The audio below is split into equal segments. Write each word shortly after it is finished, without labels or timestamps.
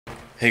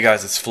Hey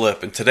guys, it's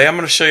Flip, and today I'm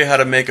going to show you how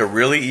to make a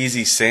really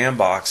easy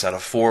sandbox out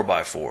of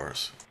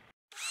 4x4s.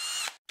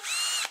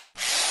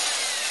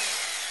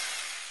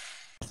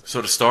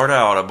 So to start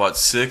out, I bought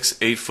 6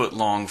 8-foot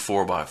long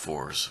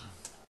 4x4s.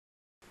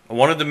 I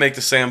wanted to make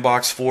the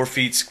sandbox 4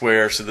 feet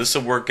square, so this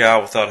would work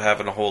out without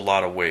having a whole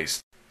lot of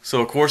waste.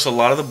 So of course a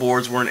lot of the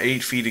boards weren't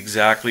 8 feet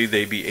exactly,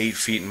 they'd be 8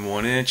 feet and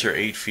 1 inch or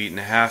 8 feet and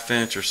a half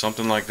inch or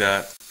something like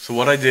that. So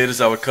what I did is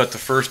I would cut the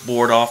first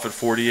board off at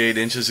 48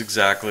 inches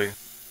exactly,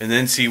 and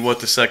then see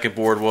what the second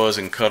board was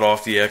and cut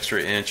off the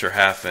extra inch or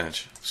half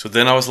inch. So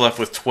then I was left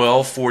with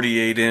 12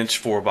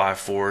 48-inch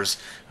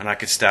 4x4s, and I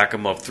could stack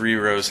them up 3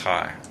 rows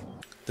high.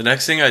 The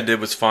next thing I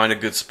did was find a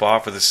good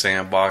spot for the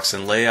sandbox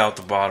and lay out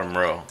the bottom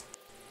row.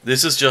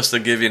 This is just to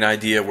give you an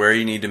idea where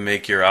you need to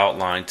make your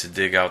outline to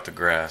dig out the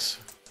grass.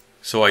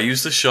 So I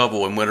used the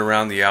shovel and went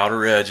around the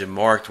outer edge and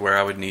marked where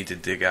I would need to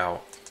dig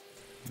out.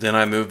 Then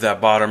I moved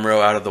that bottom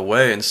row out of the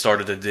way and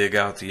started to dig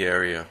out the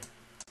area.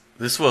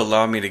 This will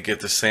allow me to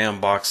get the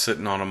sandbox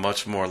sitting on a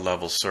much more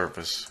level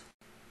surface.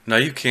 Now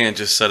you can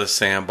just set a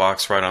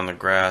sandbox right on the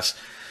grass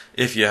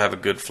if you have a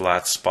good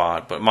flat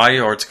spot, but my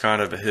yard's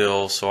kind of a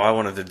hill, so I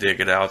wanted to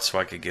dig it out so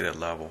I could get it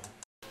level.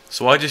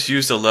 So I just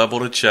used a level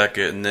to check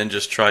it and then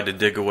just tried to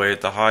dig away at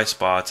the high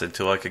spots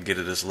until I could get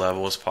it as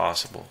level as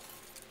possible.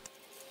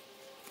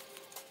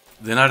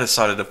 Then I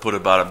decided to put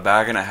about 1.5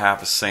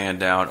 bags of sand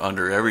down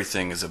under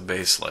everything as a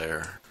base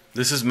layer.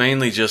 This is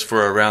mainly just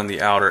for around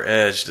the outer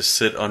edge to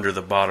sit under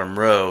the bottom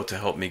row to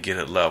help me get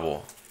it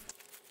level.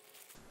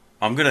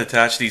 I'm going to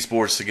attach these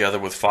boards together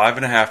with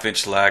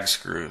 5.5-inch lag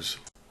screws.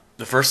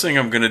 The first thing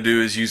I'm going to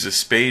do is use a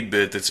spade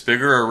bit that's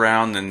bigger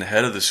around than the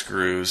head of the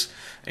screws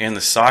and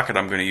the socket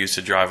I'm going to use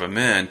to drive them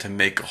in to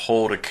make a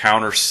hole to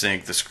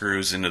countersink the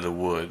screws into the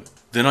wood.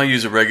 Then I'll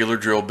use a regular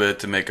drill bit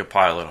to make a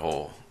pilot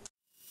hole.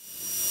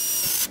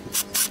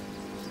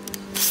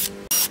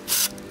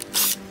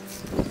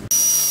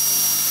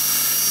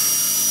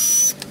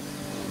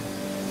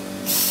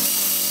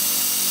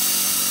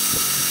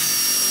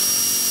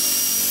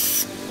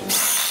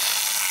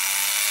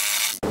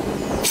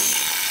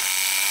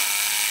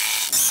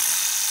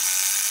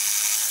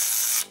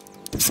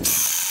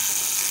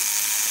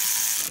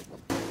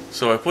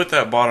 So I put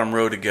that bottom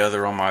row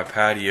together on my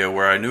patio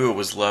where I knew it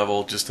was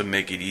level just to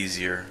make it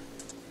easier.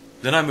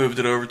 Then I moved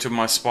it over to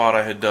my spot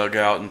I had dug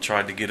out and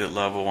tried to get it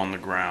level on the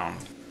ground.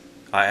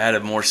 I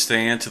added more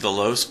sand to the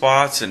low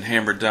spots and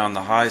hammered down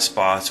the high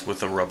spots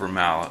with a rubber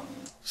mallet.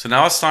 So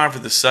now it's time for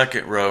the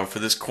second row. For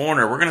this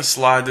corner, we're going to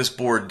slide this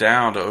board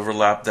down to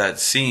overlap that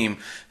seam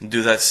and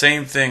do that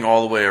same thing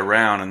all the way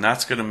around, and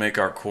that's going to make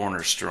our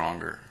corner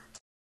stronger.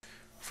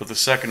 For the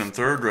second and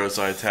third rows,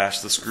 I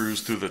attached the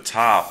screws through the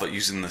top, but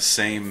using the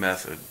same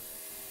method.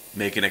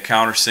 Making a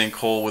countersink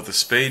hole with a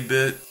spade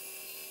bit,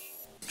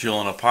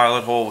 drilling a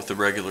pilot hole with the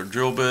regular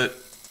drill bit,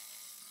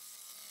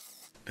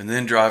 and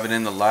then driving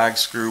in the lag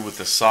screw with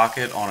the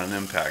socket on an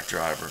impact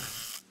driver.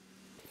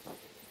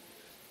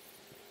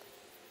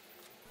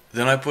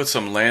 Then I put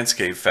some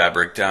landscape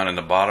fabric down in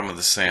the bottom of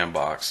the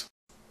sandbox.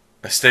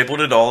 I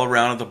stapled it all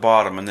around at the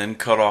bottom and then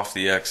cut off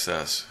the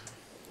excess.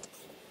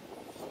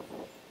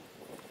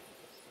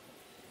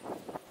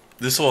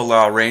 This will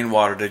allow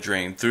rainwater to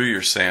drain through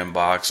your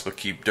sandbox but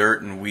keep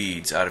dirt and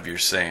weeds out of your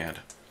sand.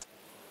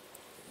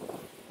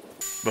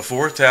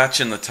 Before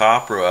attaching the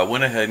top row, I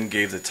went ahead and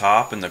gave the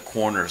top and the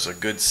corners a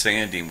good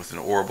sanding with an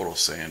orbital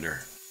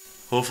sander.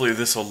 Hopefully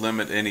this will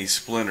limit any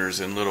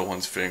splinters in little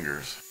one's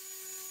fingers.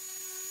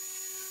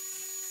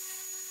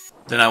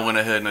 Then I went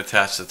ahead and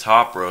attached the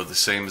top row the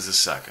same as the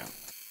second.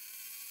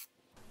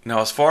 Now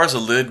as far as the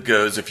lid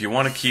goes, if you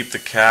want to keep the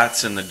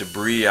cats and the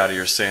debris out of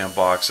your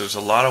sandbox, there's a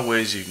lot of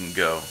ways you can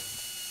go.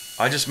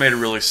 I just made a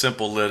really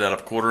simple lid out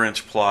of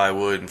 1/4-inch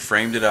plywood and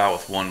framed it out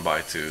with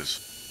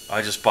 1x2s.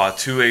 I just bought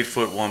 2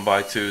 8-foot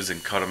 1x2s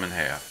and cut them in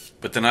half.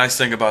 But the nice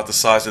thing about the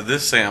size of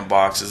this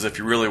sandbox is if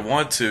you really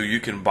want to,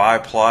 you can buy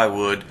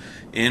plywood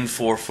in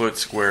 4-foot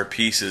square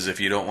pieces if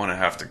you don't want to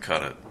have to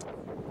cut it.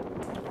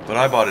 But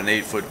I bought an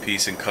 8-foot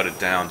piece and cut it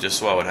down just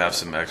so I would have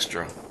some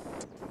extra.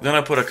 Then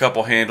I put a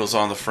couple handles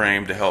on the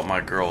frame to help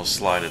my girls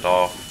slide it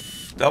off.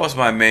 That was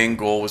my main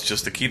goal, was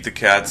just to keep the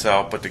cats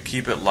out, but to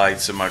keep it light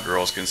so my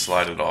girls can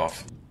slide it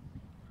off.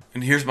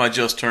 And here's my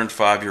just turned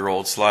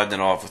 5-year-old sliding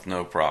it off with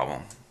no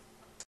problem.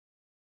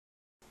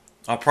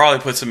 I'll probably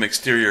put some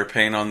exterior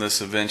paint on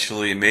this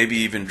eventually and maybe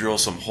even drill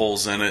some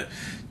holes in it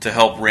to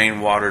help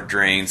rainwater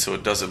drain so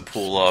it doesn't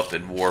pool up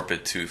and warp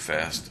it too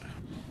fast.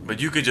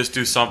 But you could just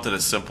do something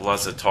as simple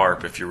as a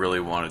tarp if you really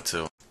wanted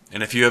to.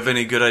 And if you have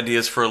any good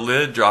ideas for a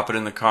lid, drop it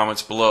in the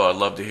comments below. I'd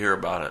love to hear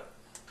about it.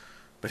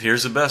 But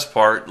here's the best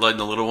part, letting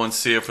the little ones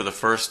see it for the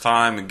first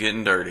time and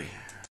getting dirty.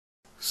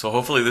 So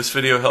hopefully this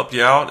video helped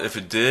you out. If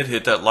it did,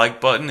 hit that like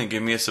button and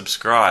give me a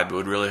subscribe. It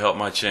would really help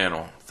my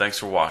channel. Thanks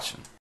for watching.